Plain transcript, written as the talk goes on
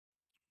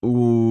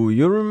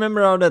you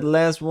remember how that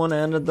last one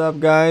ended up,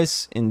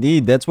 guys?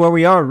 Indeed, that's where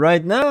we are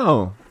right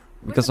now.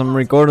 Because I'm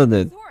recorded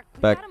it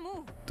back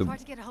to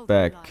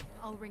back.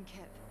 I'll ring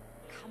Kip.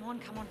 Come on,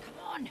 come on, come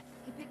on.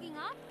 You picking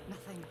up?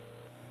 Nothing.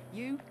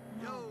 You?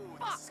 Yo,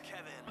 Fuck. this is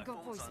Kevin. I My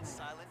got phone's on voicemail.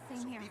 silent,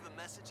 Same so here. leave a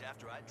message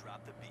after I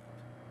drop the beep.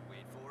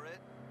 Wait for it.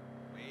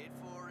 Wait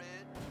for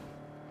it.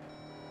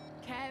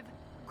 Kev,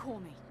 call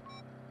me.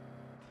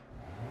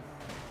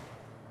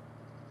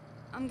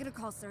 I'm gonna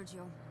call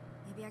Sergio.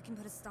 Maybe I can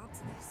put a stop to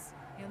this.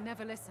 He'll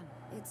never listen.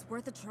 It's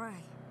worth a try.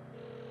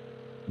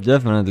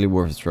 Definitely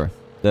worth a try.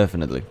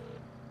 Definitely.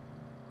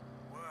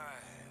 Well,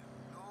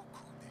 look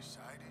who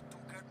decided to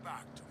get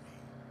back to me.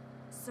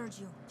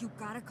 Sergio, you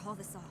gotta call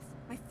this off.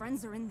 My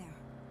friends are in there.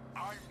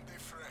 I'm the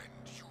friend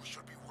you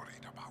should be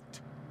worried about.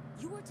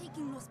 You are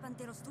taking Los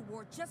Panteros to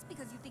war just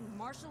because you think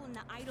Marshall and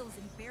the Idols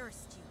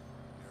embarrassed you.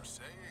 You're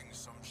saying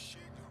some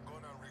shit you're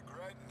gonna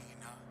regret,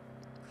 Nina.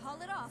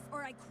 Call it off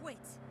or I quit.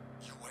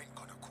 You ain't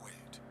gonna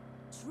quit.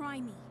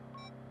 Try me.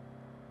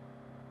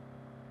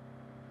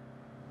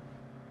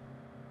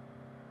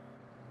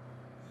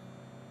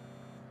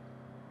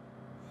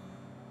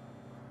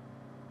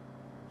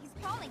 He's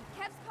calling.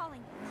 Kev's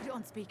calling. Put it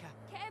on speaker.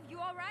 Kev, you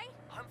alright?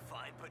 I'm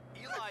fine, but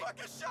Eli...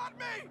 fucking shot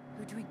me!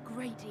 You're doing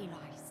great,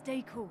 Eli.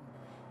 Stay cool.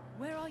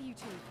 Where are you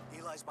two?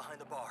 Eli's behind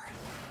the bar.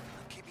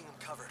 I'm keeping him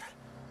covered.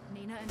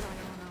 Nina and I are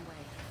on our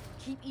way.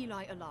 Keep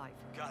Eli alive.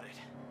 Got it.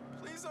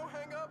 Please don't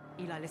hang up.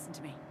 Eli, listen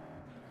to me.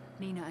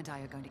 Nina and I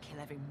are going to kill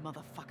every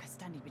motherfucker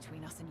standing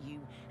between us and you,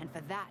 and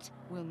for that,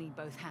 we'll need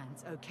both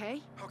hands,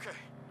 okay? Okay.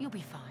 You'll be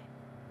fine.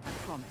 I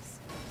promise.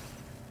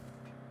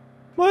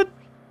 What?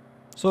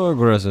 So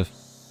aggressive.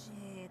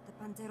 Shit, the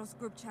Panteros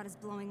group chat is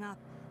blowing up.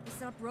 They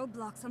set up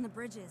roadblocks on the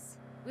bridges.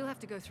 We'll have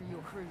to go through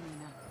your crew,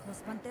 Nina.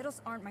 Los Panteros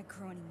aren't my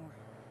crew anymore.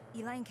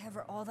 Eli and Kev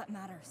are all that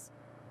matters.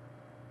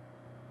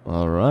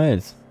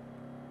 Alright.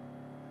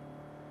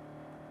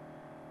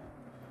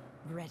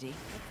 Ready?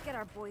 Let's get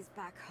our boys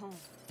back home.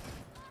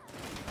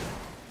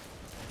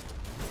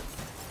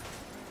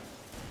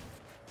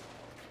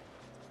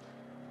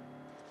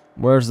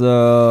 Where's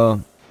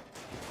the...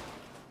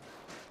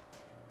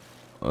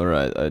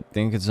 Alright, I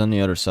think it's on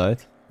the other side.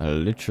 I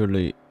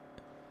literally...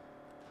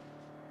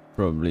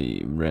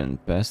 probably ran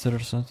past it or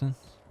something.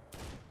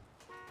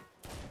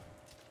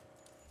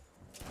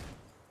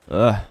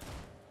 Ugh.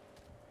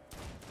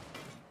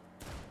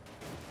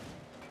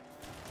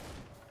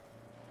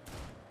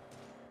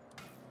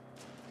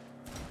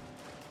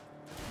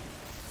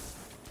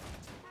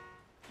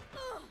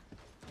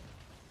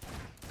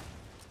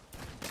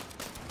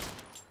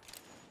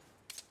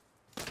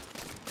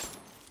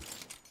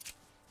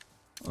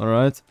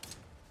 Alright.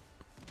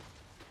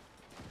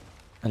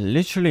 I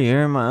literally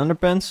hear in my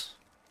underpants.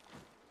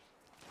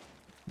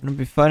 I'm gonna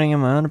be fighting in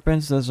my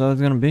underpants, that's how it's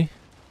gonna be.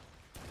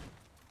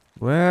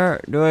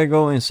 Where do I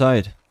go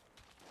inside?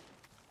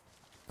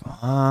 Come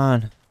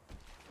on.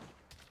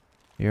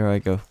 Here I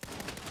go.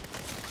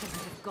 Shouldn't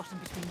have gotten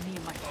between me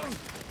and my friend.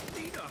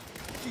 Nina,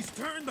 she's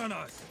turned on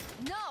us.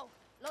 No!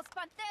 Los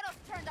Panteros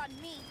turned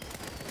on me!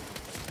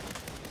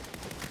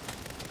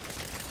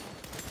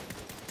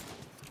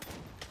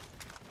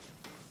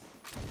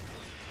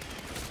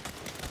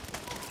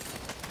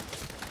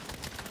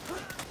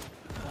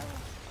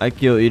 I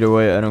kill either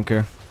way, I don't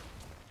care.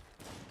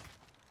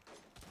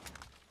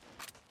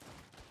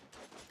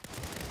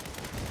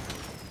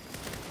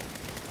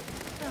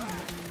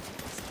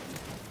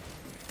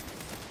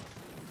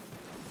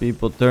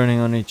 People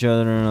turning on each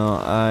other and all.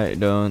 I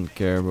don't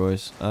care,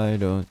 boys. I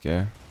don't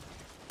care.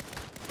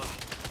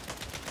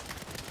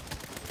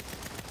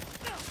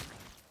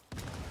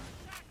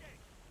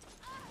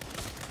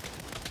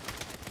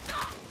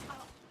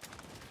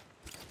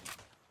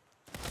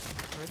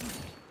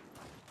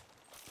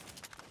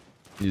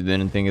 You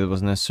didn't think it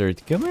was necessary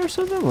to kill me or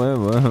something?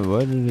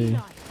 Why did he... Eli,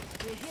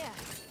 we're here.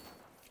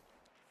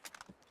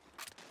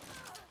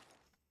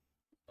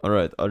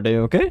 Alright, are they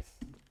okay?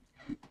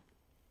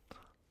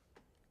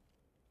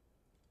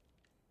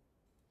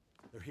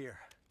 They're here.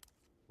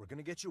 We're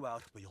gonna get you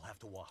out, but you'll have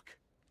to walk.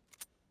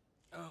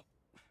 Oh.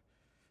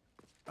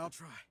 I'll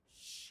try.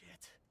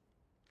 Shit.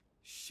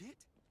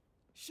 Shit?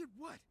 Shit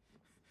what?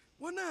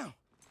 What now?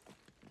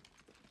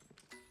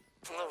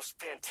 Los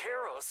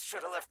Panteros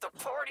should have left the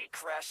party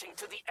crashing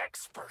to the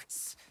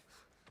experts.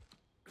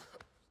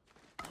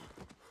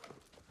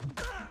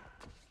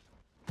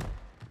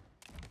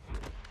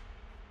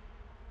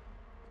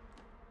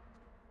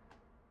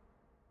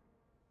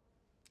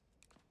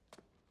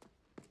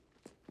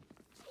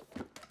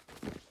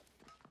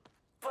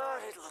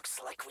 But it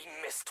looks like we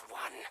missed one.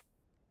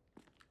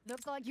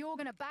 Looks like you're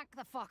gonna back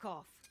the fuck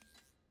off.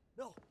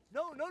 No.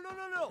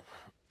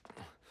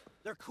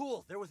 They're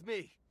cool. They're with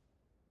me.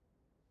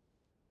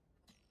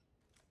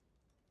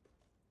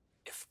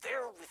 If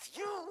they're with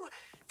you,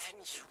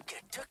 then you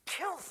get to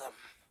kill them.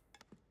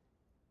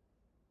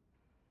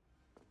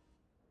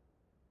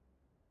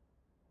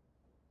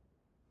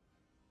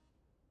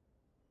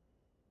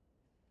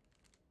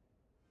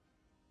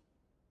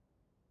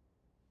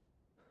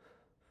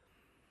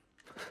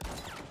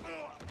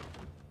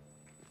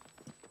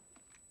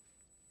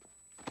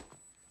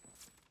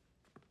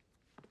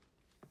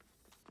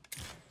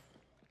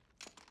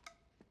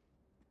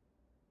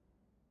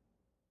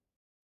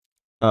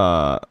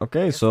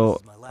 Okay, This so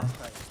is my last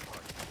Items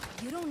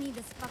party. You don't need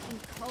this fucking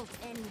cult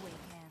anyway,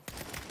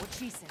 Kev. What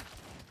she said.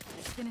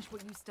 Let's finish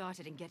what you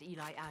started and get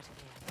Eli out of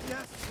here.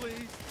 Yes,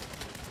 please.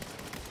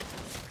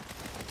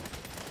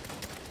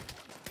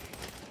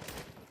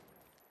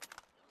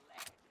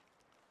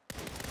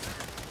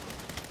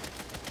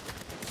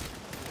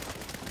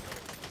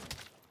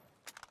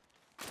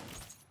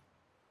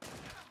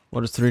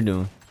 what is 3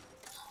 doing?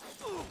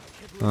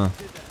 Huh.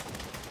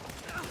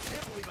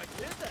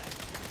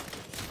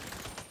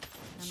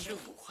 You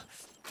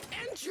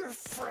and your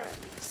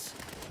friends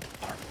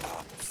are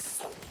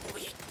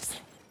obsolete.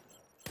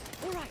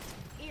 All right,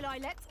 Eli,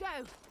 let's go.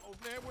 Oh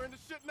man, we're in the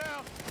shit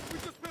now. We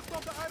just pissed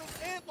off the idols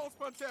and Los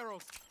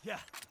Panteros. Yeah,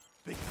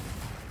 big.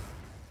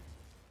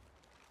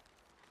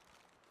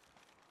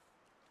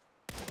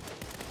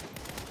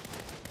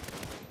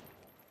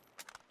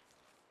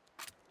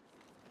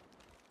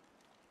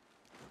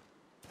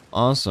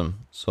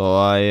 Awesome. So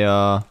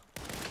I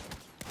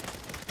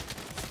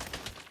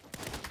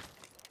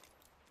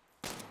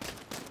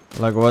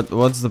like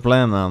what's the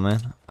plan now,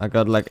 man? I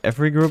got like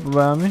every group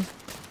behind me.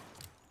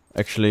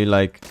 Actually,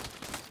 like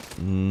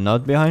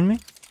not behind me.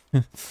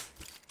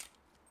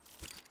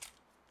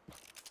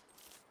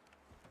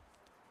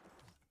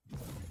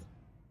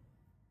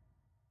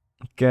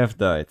 Kev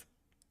died.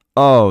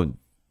 Oh,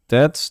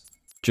 that's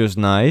just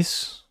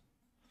nice.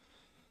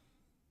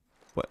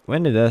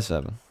 When did this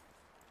happen?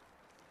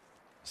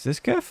 Is this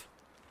Kev?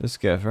 This is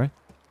Kev, right?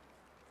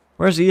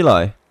 Where's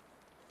Eli?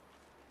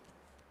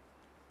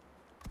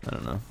 I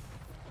don't know.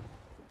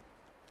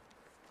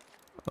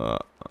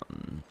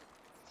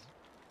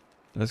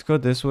 Let's go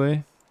this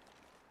way.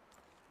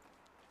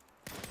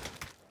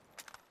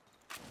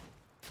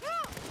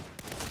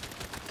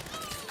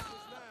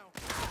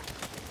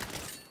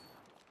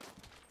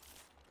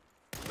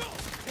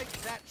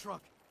 Take that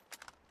truck.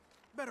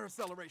 Better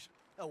acceleration.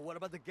 Oh, what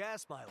about the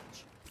gas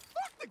mileage?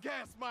 Fuck the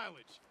gas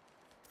mileage.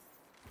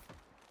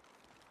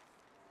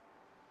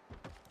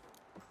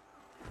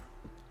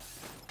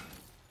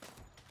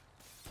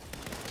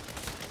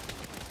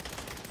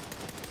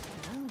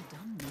 Well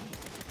done, me.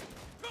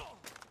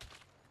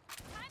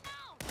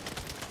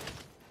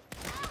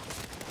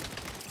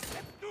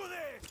 Let's do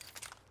this.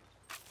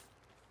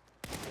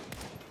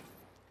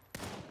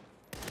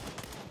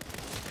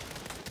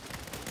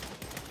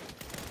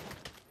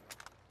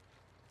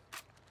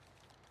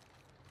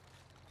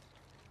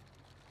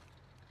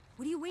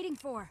 What are you waiting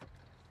for?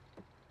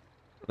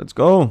 Let's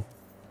go.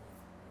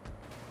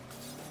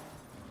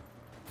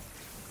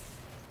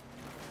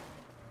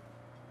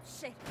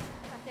 Shit.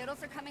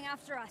 Panteros are coming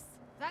after us.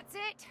 That's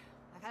it.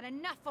 I've had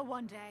enough for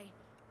one day.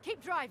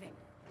 Keep driving.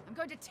 I'm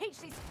going to teach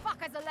these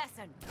fuckers a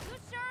lesson. You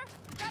sure?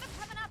 You got 'em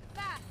coming up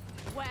fast.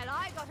 Well,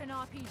 I got an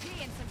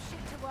RPG and some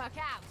shit to work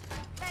out.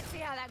 Let's see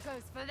how that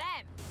goes for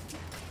them.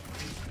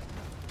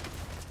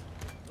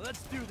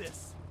 Let's do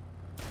this.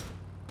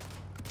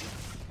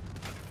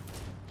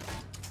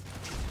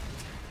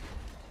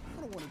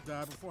 I don't want to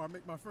die before I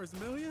make my first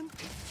million.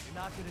 You're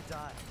not gonna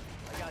die.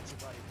 I got you,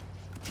 buddy.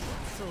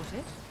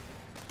 Sorted.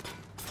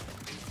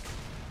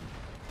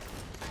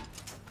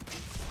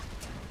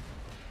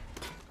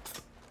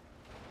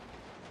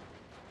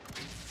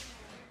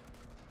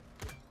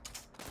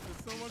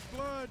 There's so much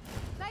blood.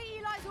 Play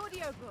Eli's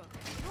audiobook.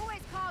 It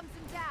always calms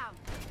him down.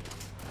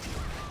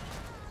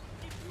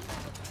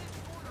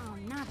 Oh,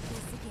 not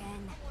this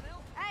again.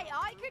 Hey,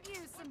 I could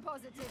use some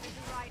positivity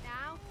right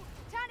now.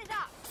 Turn it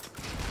up.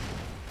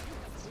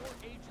 More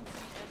agency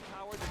and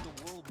power than the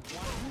world wants you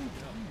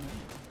to know.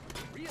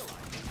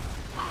 Realize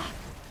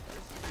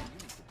there's something you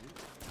need to do.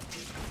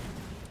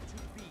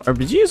 To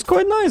be RPG is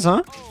quite nice, huh?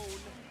 own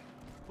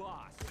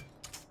boss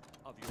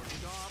of your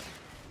job,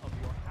 of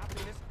your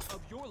happiness,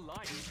 of your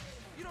life.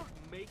 You don't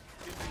make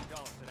 $15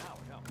 an hour,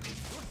 no. You're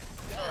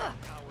 7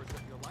 hours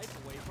of your life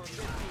away for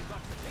 $15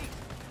 a piece.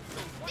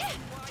 So why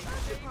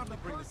should probably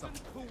the bring this person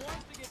up. who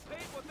wants to get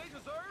paid what they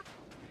deserve?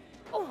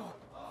 Oh,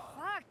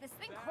 fuck. This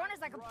thing corners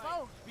like a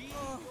boat. Be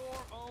your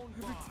own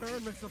Every boss.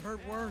 turn makes it hurt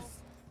worse.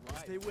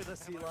 Stay with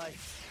us, Eli.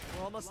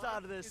 We're almost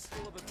out of Life is this.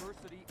 full of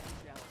adversity and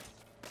challenge.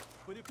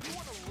 But if you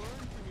want to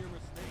learn from your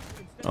mistakes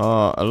instead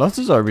I love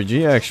this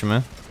RPG action,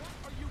 man.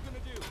 what are you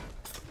gonna do?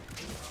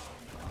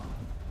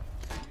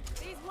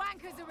 These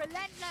wankers are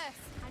relentless.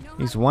 I know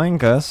These how to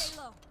wankers. stay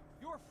low.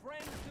 Your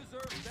friends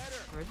deserve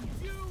better.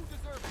 You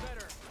deserve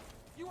better.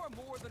 You are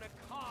more than a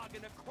cog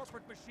in a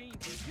corporate machine.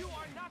 You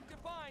are not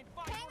defined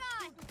by Hang your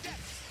on. student debt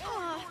or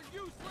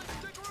your useless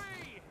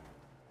degree.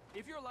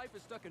 If your life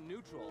is stuck in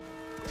neutral,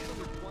 there's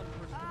only one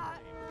person to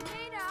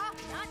blame. Nina!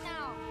 Not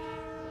now.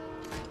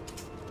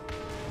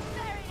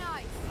 Very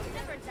nice.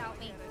 Never doubt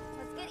me.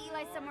 Let's get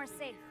Eli somewhere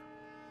safe.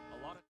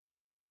 A lot of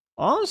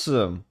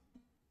Awesome.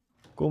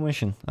 Cool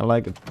mission. I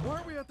like it.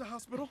 Why are we at the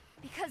hospital?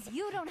 Because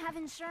you don't have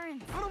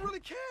insurance. I don't really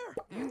care.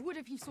 You would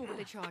if you saw what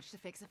they charge to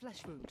fix a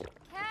flesh wound.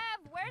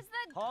 Kev, where's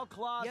the... Hall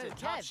closet, Yo,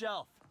 top Kev.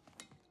 shelf.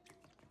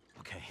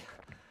 Okay,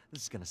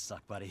 this is gonna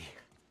suck, buddy.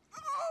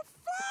 Oh,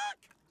 fuck!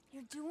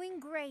 You're doing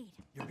great.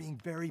 You're being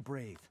very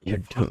brave. You're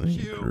doing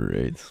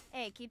great.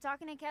 Hey, keep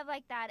talking to Kev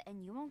like that,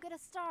 and you won't get a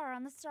star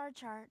on the star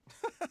chart.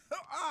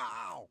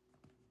 Ow!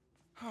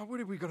 Oh, what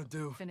are we gonna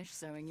do? Finish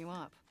sewing you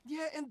up.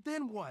 Yeah, and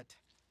then what?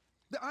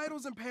 The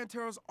Idols and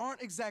Panteros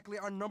aren't exactly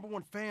our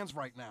 #1 fans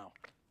right now.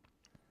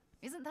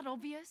 Isn't that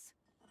obvious?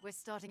 We're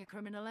starting a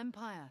criminal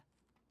empire.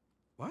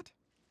 What?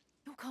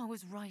 Your car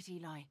was right,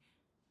 Eli.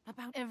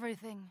 About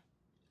everything.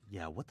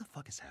 Yeah, what the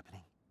fuck is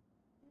happening?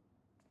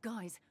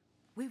 Guys,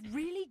 we're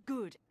really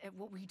good at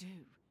what we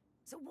do.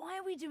 So why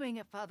are we doing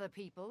it for other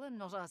people and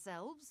not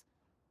ourselves?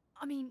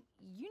 I mean,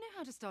 you know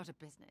how to start a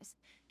business.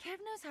 Kev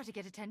knows how to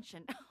get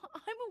attention.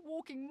 I'm a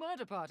walking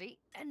murder party.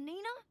 And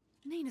Nina?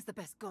 Nina's the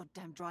best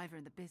goddamn driver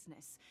in the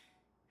business.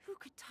 Who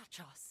could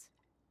touch us?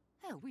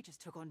 Hell, we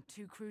just took on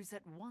 2 crews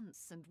at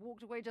once and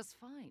walked away just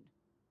fine.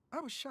 I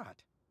was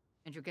shot.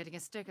 And you're getting a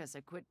sticker, so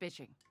quit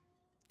bitching.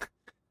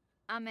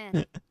 I'm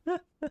in.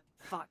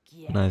 Fuck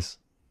yeah. Nice.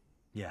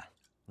 Yeah,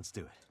 let's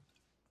do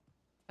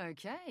it.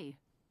 Okay.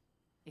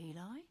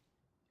 Eli?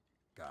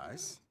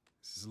 Guys,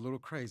 this is a little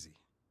crazy.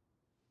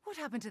 What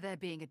happened to there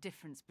being a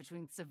difference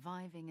between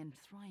surviving and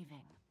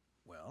thriving?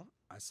 Well,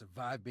 I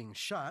survived being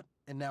shot,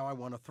 and now I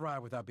want to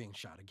thrive without being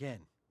shot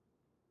again.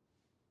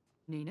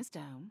 Nina's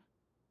down.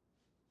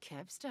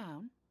 Kev's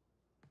down.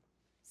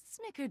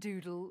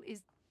 Snickerdoodle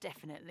is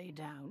definitely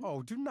down.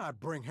 Oh, do not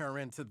bring her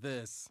into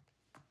this.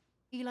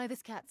 Eli,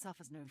 this cat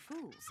suffers no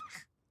fools.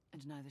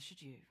 And neither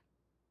should you.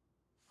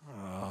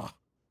 Ugh.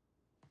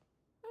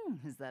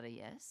 Is that a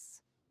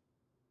yes?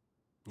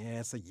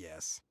 Yeah, it's a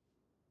yes.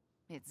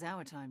 It's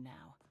our time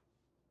now.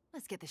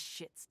 Let's get this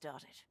shit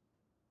started.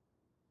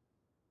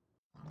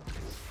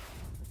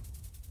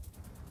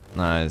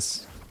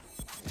 Nice.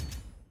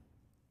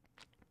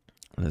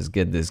 Let's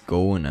get this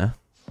going, huh?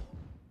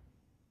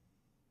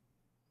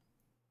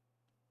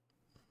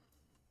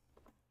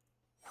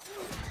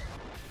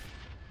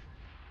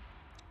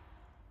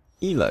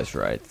 Eli's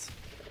right.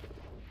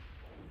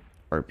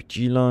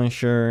 RPG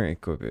launcher,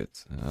 equip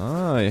it.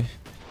 Aye.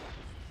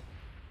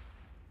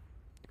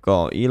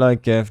 Call Eli,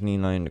 Kev,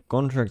 Nina in the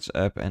contracts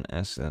app and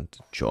ask them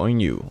to join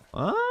you.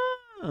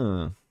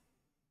 Ah.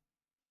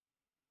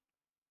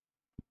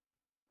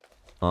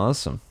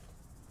 Awesome.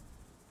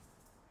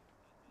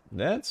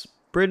 That's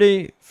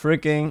pretty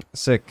freaking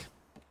sick.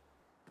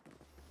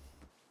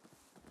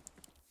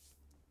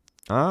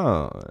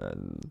 Oh,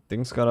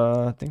 things got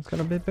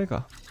a bit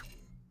bigger.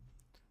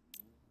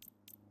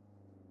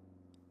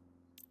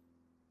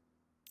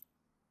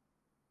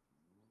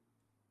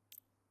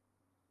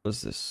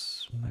 What's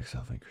this? Max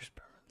health increase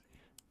permanently.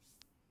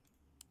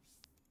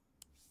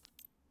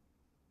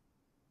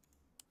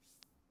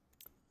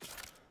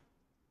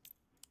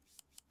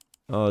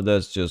 Oh,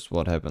 that's just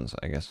what happens,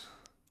 I guess.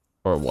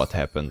 Or what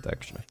happened,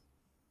 actually.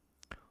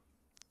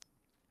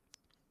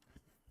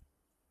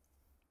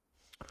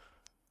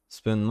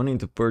 Spend money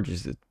to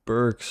purchase the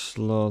perk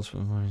slots. For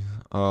money.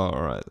 Oh,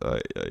 alright,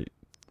 I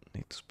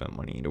need to spend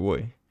money either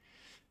way.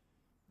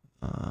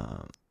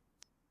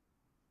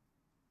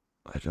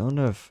 I don't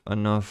have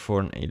enough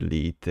for an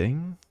elite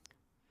thing.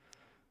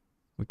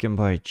 We can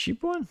buy a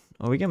cheap one?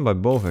 Oh, we can buy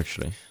both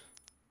actually.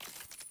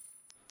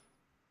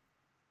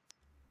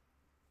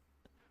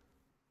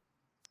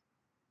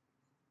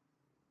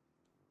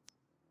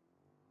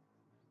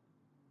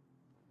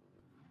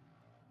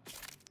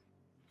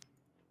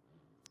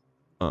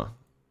 Oh,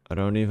 I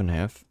don't even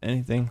have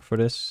anything for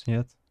this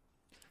yet.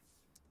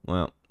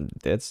 Well,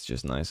 that's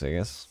just nice, I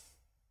guess.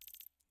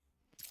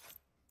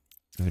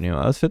 Have a new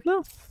outfit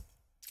now?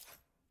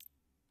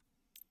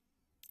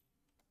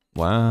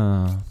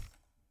 Wow.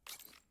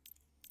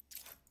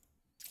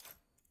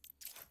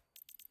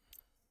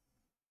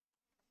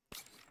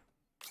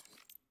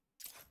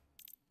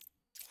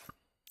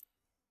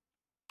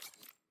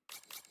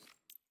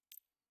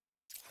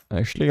 I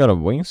actually got a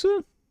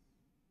wingsuit?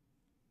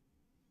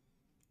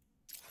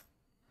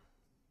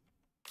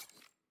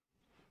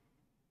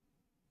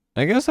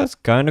 I guess that's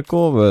kind of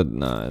cool, but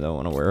nah, I don't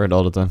want to wear it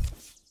all the time.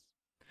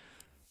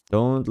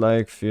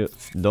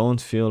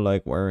 Don't feel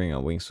like wearing a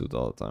wingsuit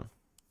all the time.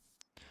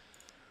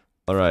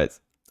 Alright,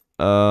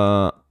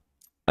 I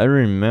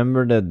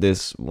remember that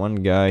this one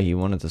guy, he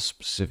wanted a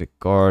specific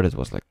car that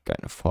was like kind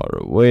of far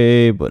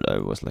away, but I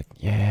was like,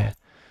 yeah,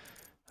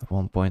 at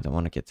one point I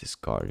want to get this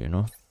car, you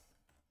know?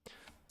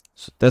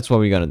 So that's what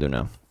we're gonna do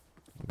now.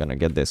 I'm gonna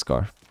get this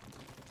car.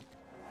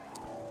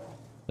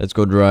 Let's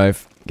go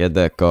drive, get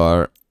that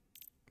car,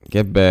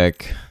 get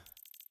back.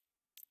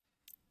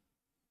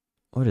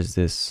 What is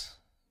this?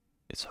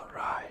 It's a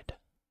ride.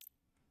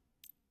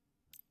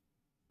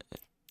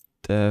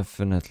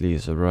 Definitely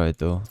is a ride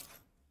though.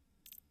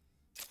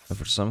 And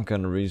for some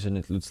kind of reason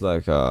it looks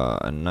like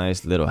a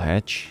nice little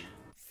hatch.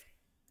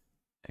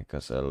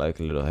 Because I like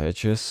little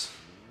hatches.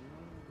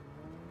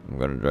 I'm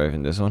gonna drive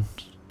in this one.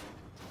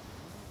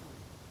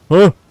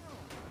 Oh!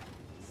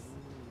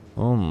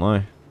 Oh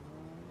my.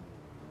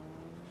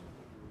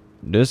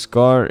 This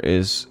car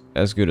is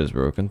as good as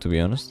broken, to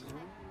be honest.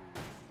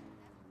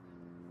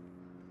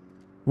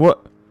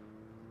 What?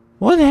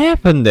 What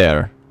happened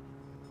there?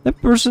 That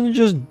person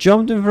just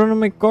jumped in front of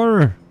my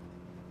car.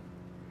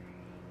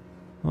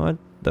 What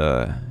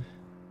the?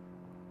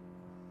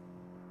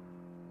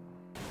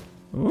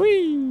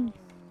 Whee!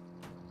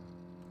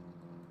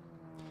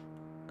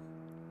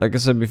 Like I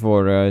said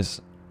before,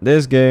 guys,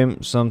 this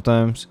game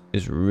sometimes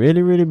is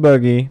really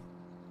buggy,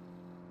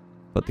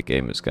 but the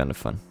game is kind of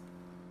fun.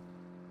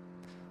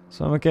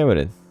 So I'm okay with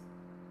it.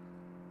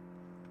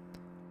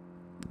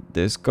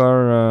 This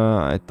car,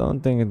 I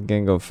don't think it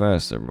can go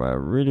faster, but I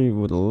really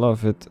would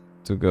love it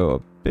to go a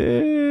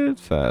bit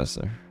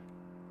faster.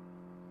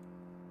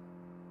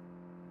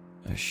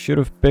 I should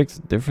have picked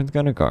a different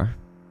kind of car.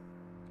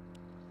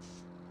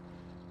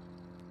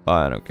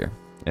 I don't care.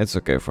 It's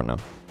okay for now.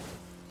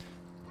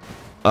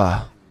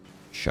 Ah,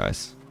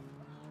 scheiße.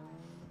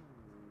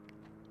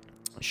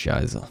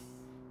 Scheiße.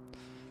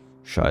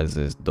 Scheiße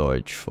is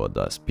Deutsch for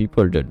those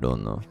people that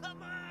don't know.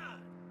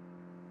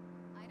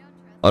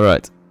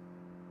 Alright.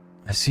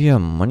 I see a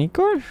money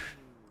car?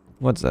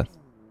 What's that?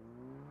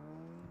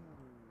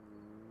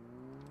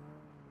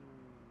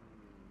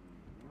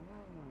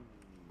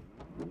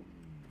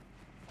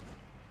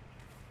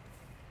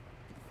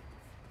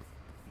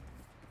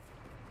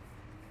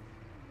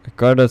 A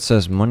car that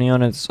says money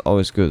on it is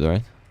always good,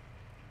 right?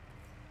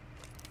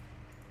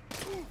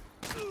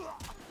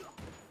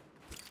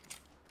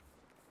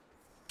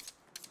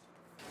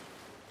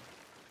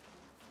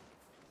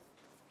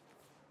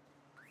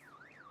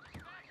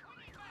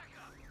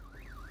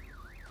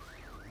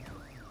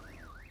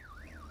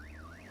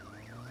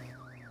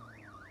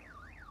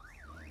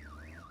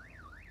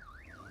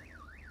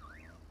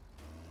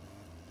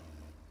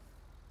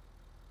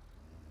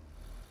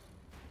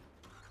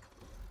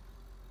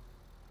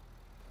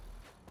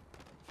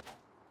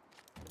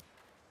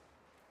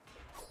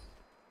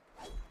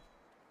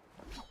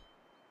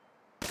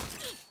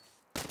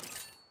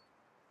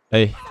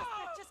 Hey.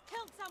 Just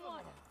killed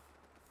someone.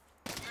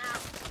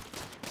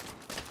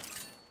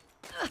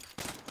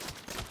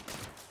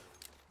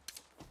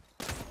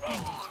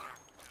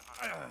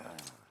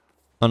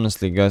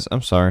 Honestly, guys,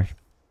 I'm sorry.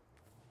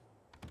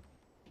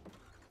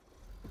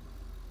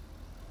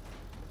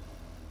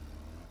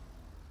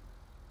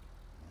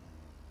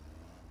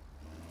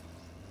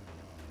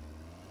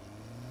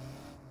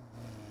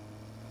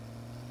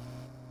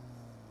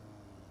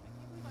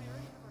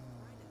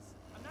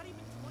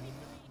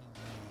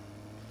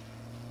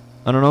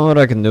 I don't know what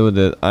I can do with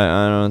it.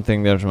 I don't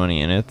think there's money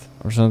in it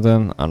or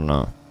something. I don't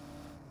know.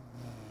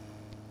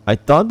 I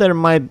thought there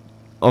might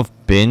have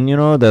been, you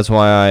know, that's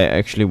why I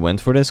actually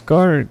went for this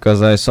car.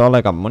 Because I saw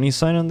like a money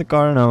sign on the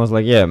car and I was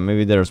like, yeah,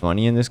 maybe there's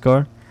money in this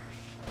car.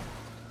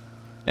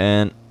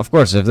 And of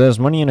course, if there's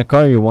money in a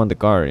car, you want the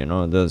car, you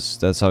know.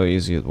 That's how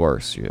easy it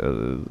works.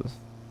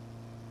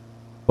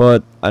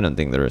 But I don't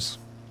think there is.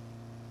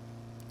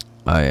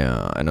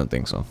 I don't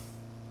think so.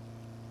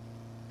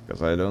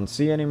 Because I don't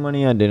see any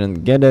money, I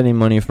didn't get any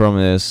money from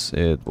this.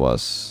 It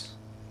was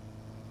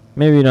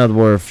maybe not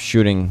worth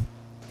shooting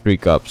 3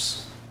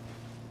 cops.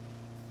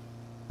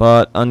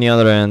 But on the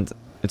other hand,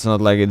 it's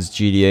not like it's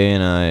GTA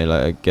and I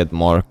like get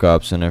more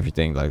cops and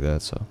everything like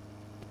that, so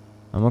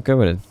I'm okay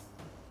with it.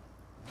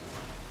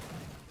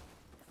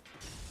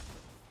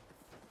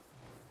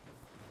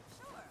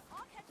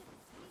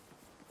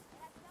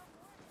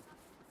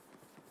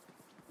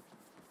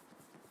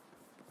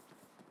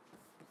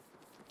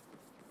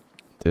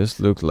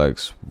 This looks like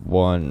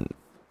one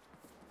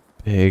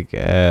big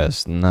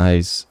ass,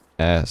 nice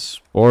ass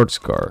sports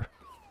car.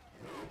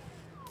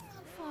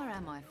 How far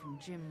am I from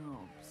Jim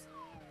Robs?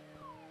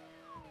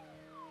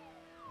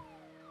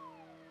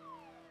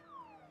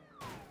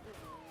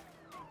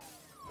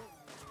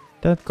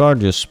 That car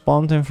just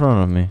spawned in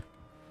front of me.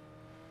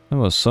 That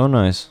was so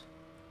nice.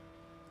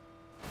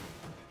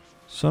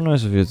 So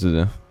nice of you to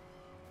do.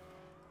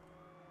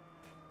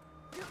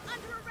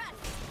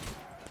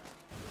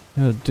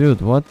 Yo,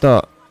 dude, what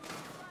the?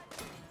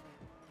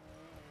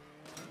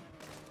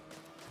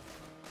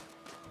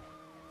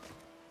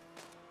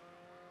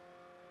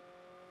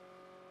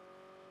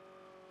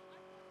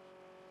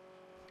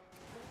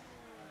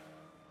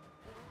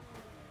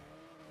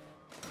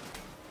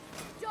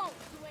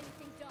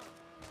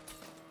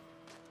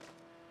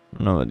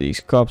 I don't know what these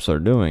cops are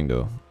doing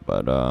though,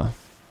 but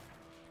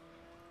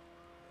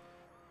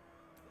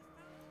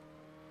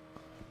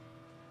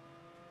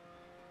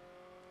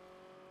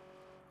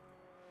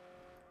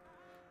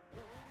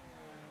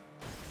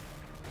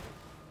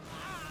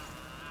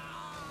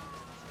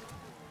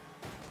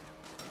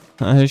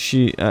I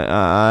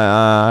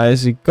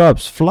see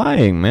cops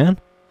flying, man.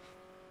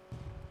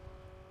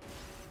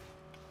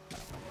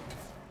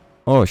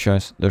 Oh,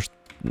 scheiße, there's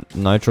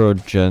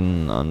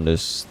nitrogen on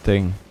this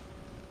thing.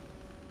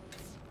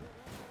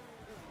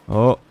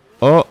 Oh,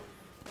 oh.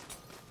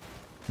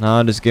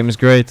 Nah, this game is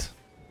great.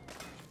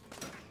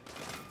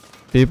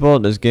 People,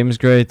 this game is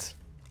great.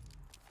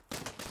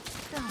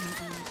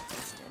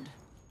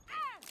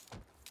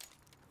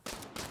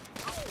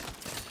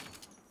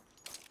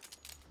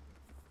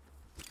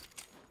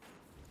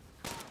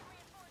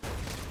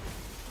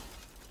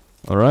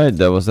 Alright,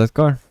 that was that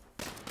car.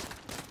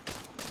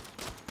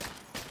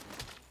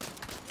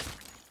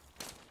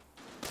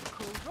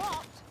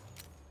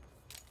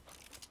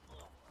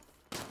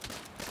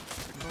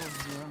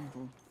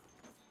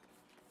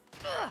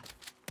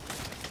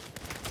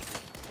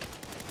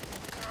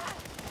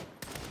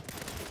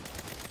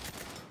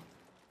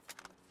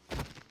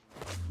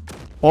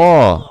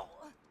 Oh.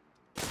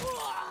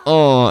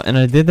 Oh, and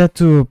I did that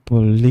to a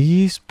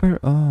police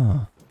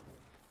oh.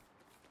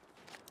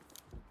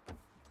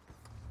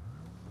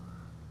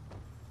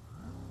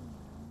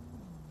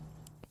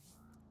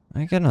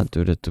 I cannot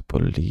do that to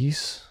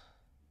police.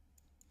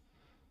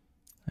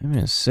 I'm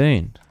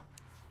insane.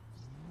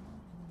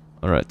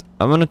 Alright,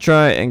 I'm gonna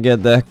try and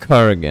get that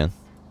car again.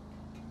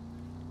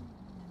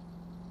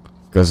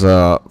 Because,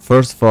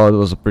 first of all, it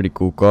was a pretty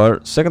cool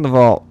car. Second of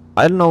all,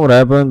 I don't know what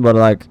happened, but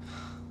like,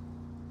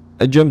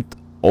 I jumped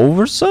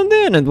over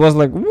something and it was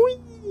like,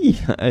 whee!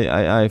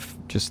 I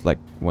just like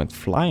went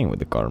flying with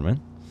the car,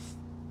 man.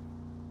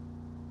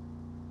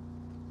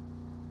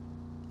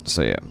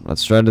 So yeah,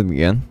 let's try it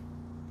again.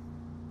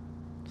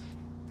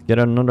 Get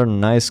another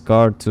nice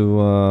car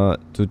to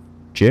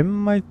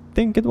Jim, I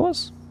think it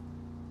was.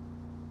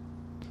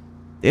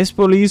 This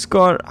police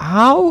car,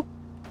 how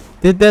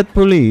did that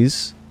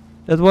police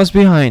that was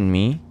behind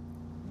me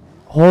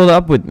hold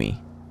up with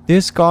me?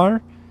 This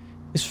car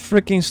is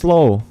freaking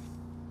slow.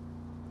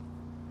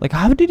 Like,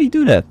 how did he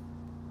do that?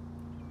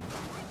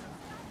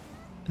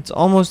 It's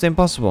almost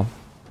impossible.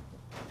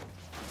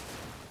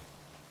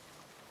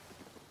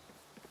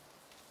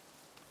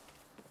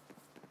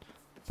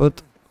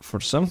 But for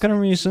some kind of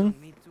reason,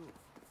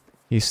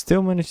 he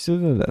still managed to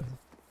do that.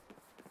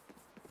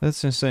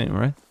 That's insane,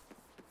 right?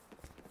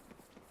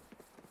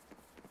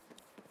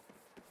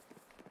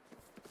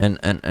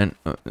 And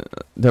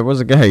there was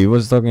a guy, he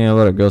was talking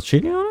about a girl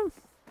cheating on him?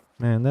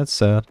 Man, that's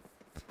sad.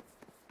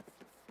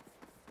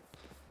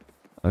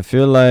 I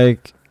feel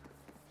like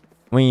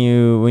when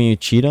you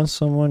cheat on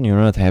someone, you're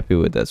not happy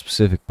with that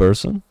specific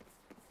person.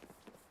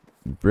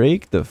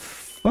 Break the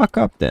fuck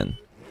up then.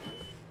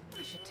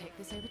 I should take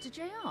this over to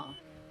JR.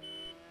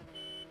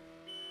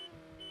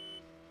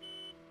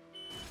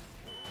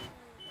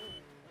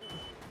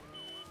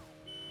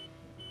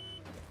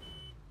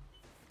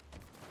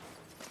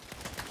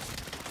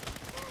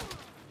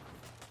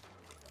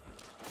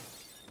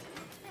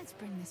 Let's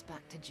bring this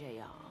back to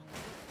JR.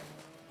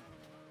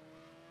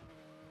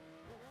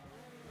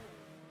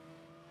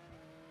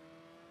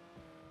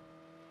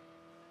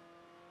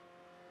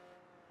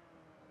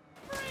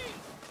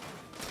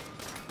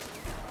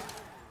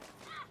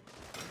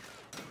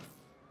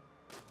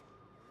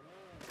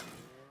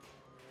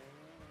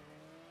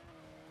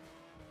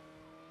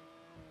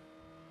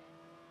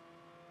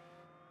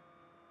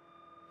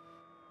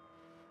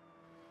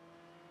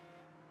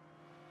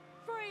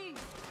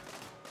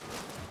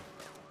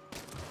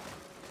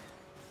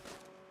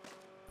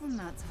 And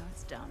that's how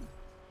it's done.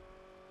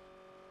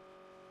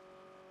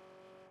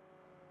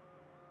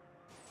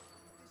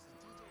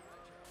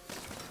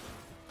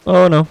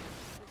 Oh no.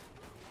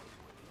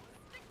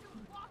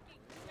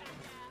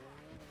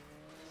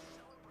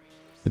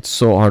 It's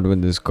so hard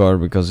with this car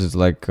because it's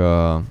like,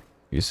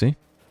 you see?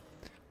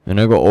 When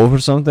I go over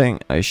something,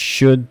 I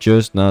should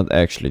just not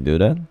actually do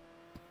that.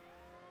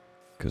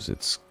 Because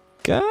it's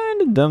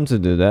kind of dumb to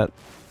do that.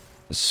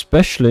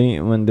 Especially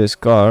when this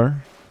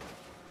car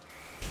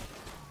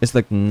is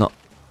like not...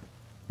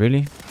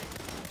 Really?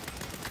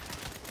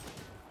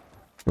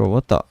 Bro,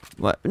 what the...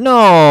 What?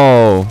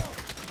 No!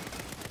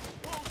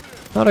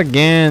 Not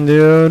again,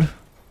 dude.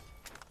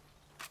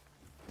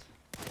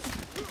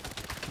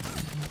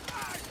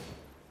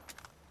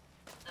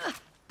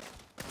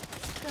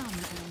 Done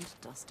and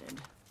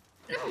dusted.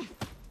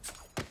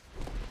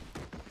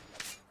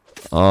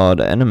 Oh,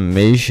 the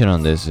animation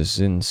on this is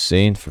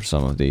insane for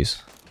some of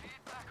these.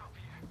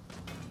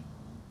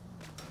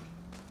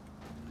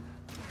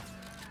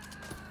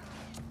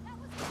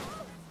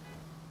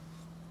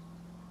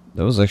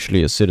 That was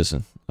actually a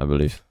citizen, I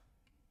believe.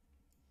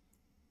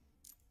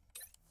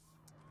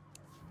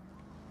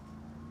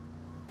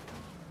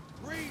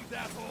 Breathe,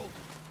 asshole!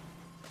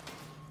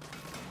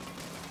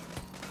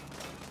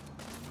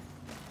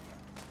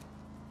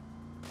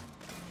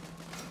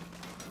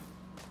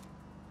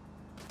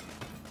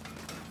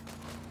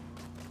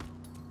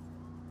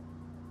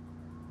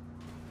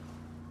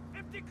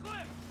 Empty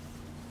clip!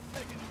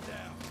 Taking him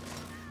down.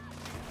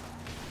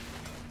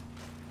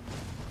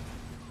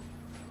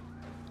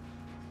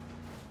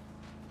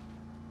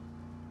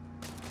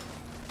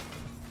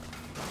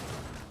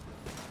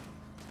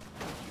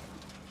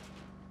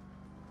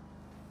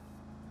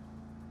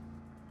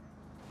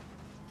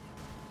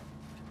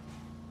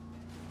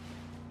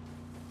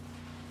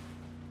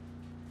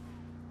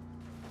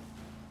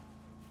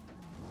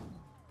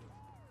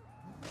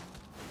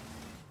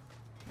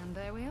 And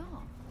there we are.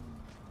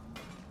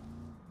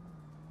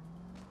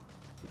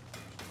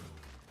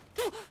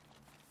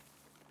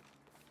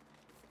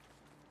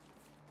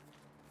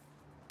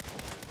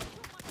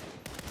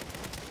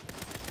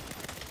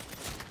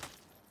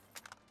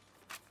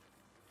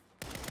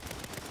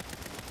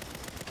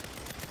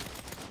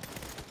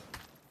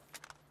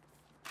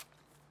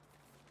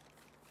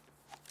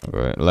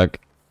 Okay,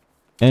 like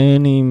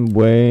any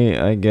way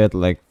I get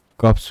like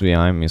cops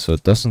behind me, so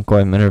it doesn't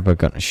quite matter if I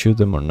gonna shoot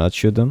them or not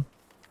shoot them.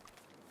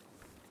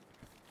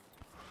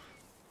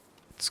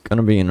 It's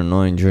gonna be an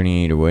annoying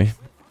journey either way.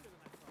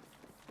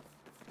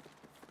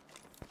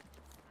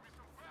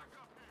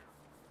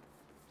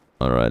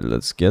 Alright,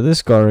 let's get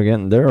this car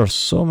again. There are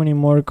so many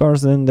more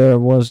cars than there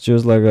was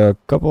just like a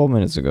couple of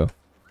minutes ago.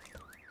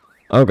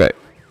 Okay.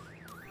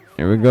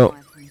 Here we go.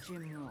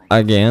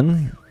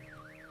 Again.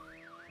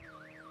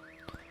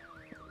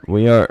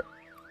 We are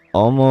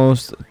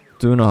almost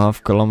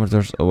 2.5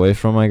 kilometers away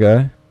from my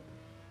guy.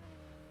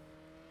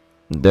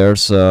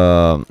 There's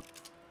I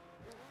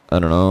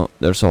don't know,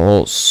 there's a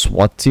whole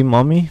SWAT team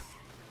on me.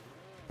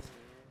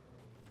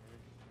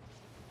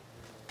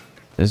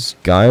 This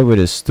guy with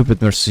his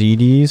stupid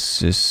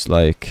Mercedes is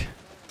like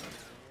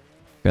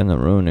kinda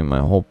ruining my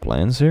whole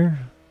plans here,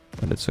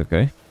 but it's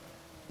okay,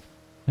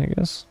 I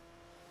guess.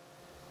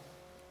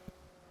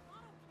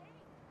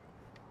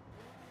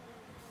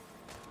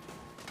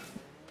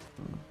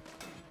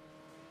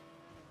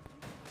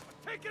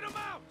 Taking him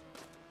out!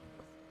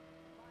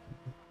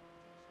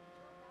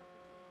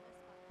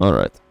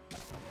 Alright.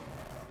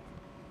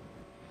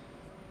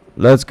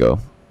 Let's go.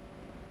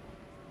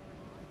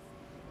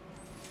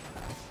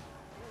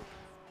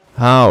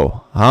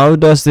 How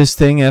does this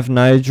thing have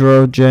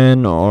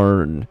nitrogen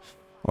or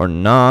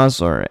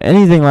NOS or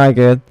anything like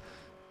it?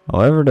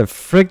 However the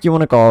frick you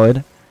wanna call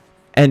it.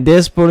 And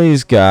this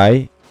police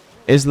guy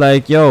is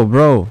like, yo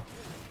bro,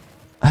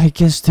 I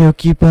can still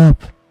keep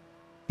up.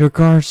 Your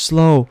car's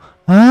slow.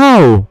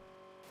 How?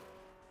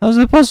 How's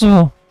that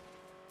possible?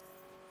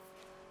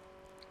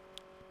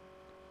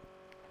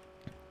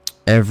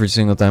 Every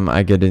single time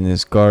I get in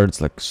this car,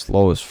 it's like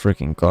slowest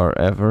freaking car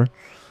ever.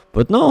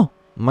 But no,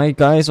 my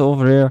guys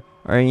over here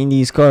are in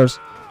these cars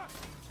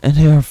and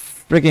they are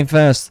freaking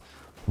fast.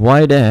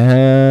 Why the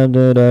hell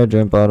did I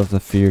jump out of the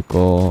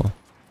vehicle?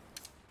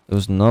 It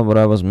was not what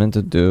I was meant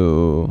to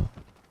do.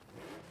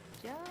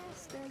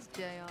 Just as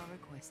JR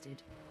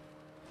requested.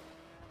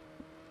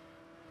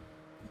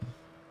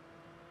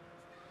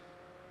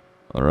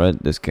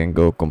 Alright, this can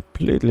go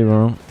completely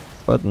wrong,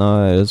 but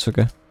no, it's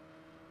okay.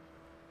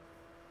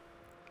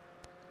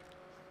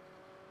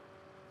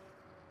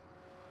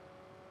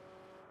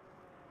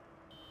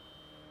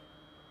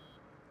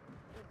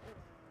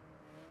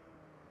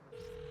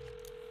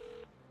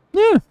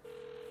 Yeah,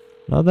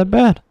 not that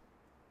bad.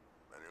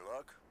 Any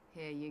luck?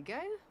 Here you go.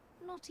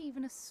 Not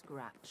even a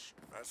scratch.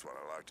 That's what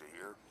I like to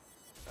hear.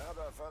 How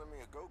about finding me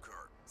a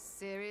go-kart?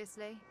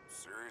 Seriously?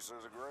 Serious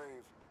as a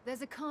grave.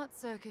 There's a kart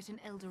circuit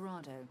in El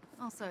Dorado.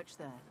 I'll search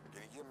there.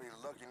 Can you give me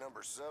lucky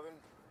number 7?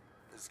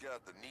 It's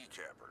got the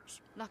kneecappers.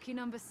 Lucky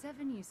number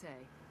 7, you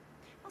say?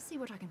 I'll see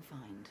what I can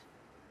find.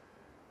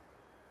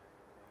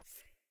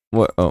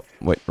 What? Oh,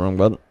 wait, wrong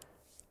button.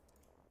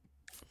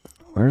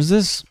 Where's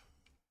this?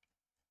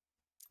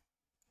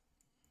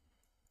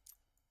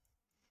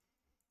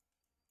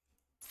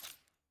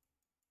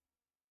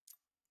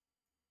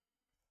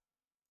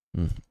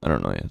 I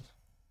don't know yet.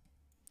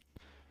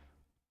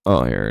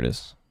 Oh, here it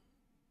is.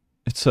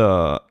 It's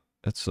a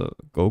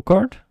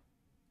go-kart.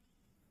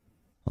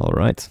 All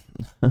right.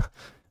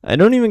 I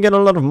don't even get a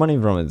lot of money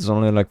from it. It's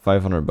only like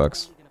 500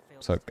 bucks.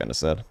 So kind of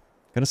sad.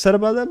 Kind of sad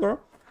about that, bro.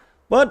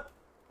 But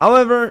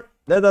however,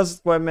 that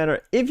doesn't quite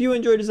matter. If you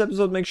enjoyed this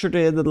episode, make sure to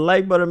hit the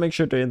like button. Make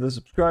sure to hit the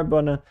subscribe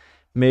button.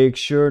 Make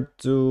sure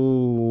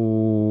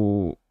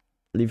to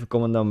leave a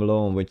comment down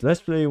below on which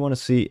let's play you want to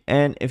see,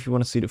 and if you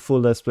want to see the full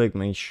let's play,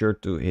 make sure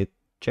to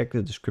check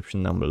the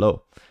description down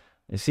below.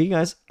 And see you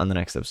guys on the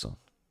next episode.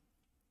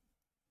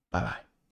 Bye bye.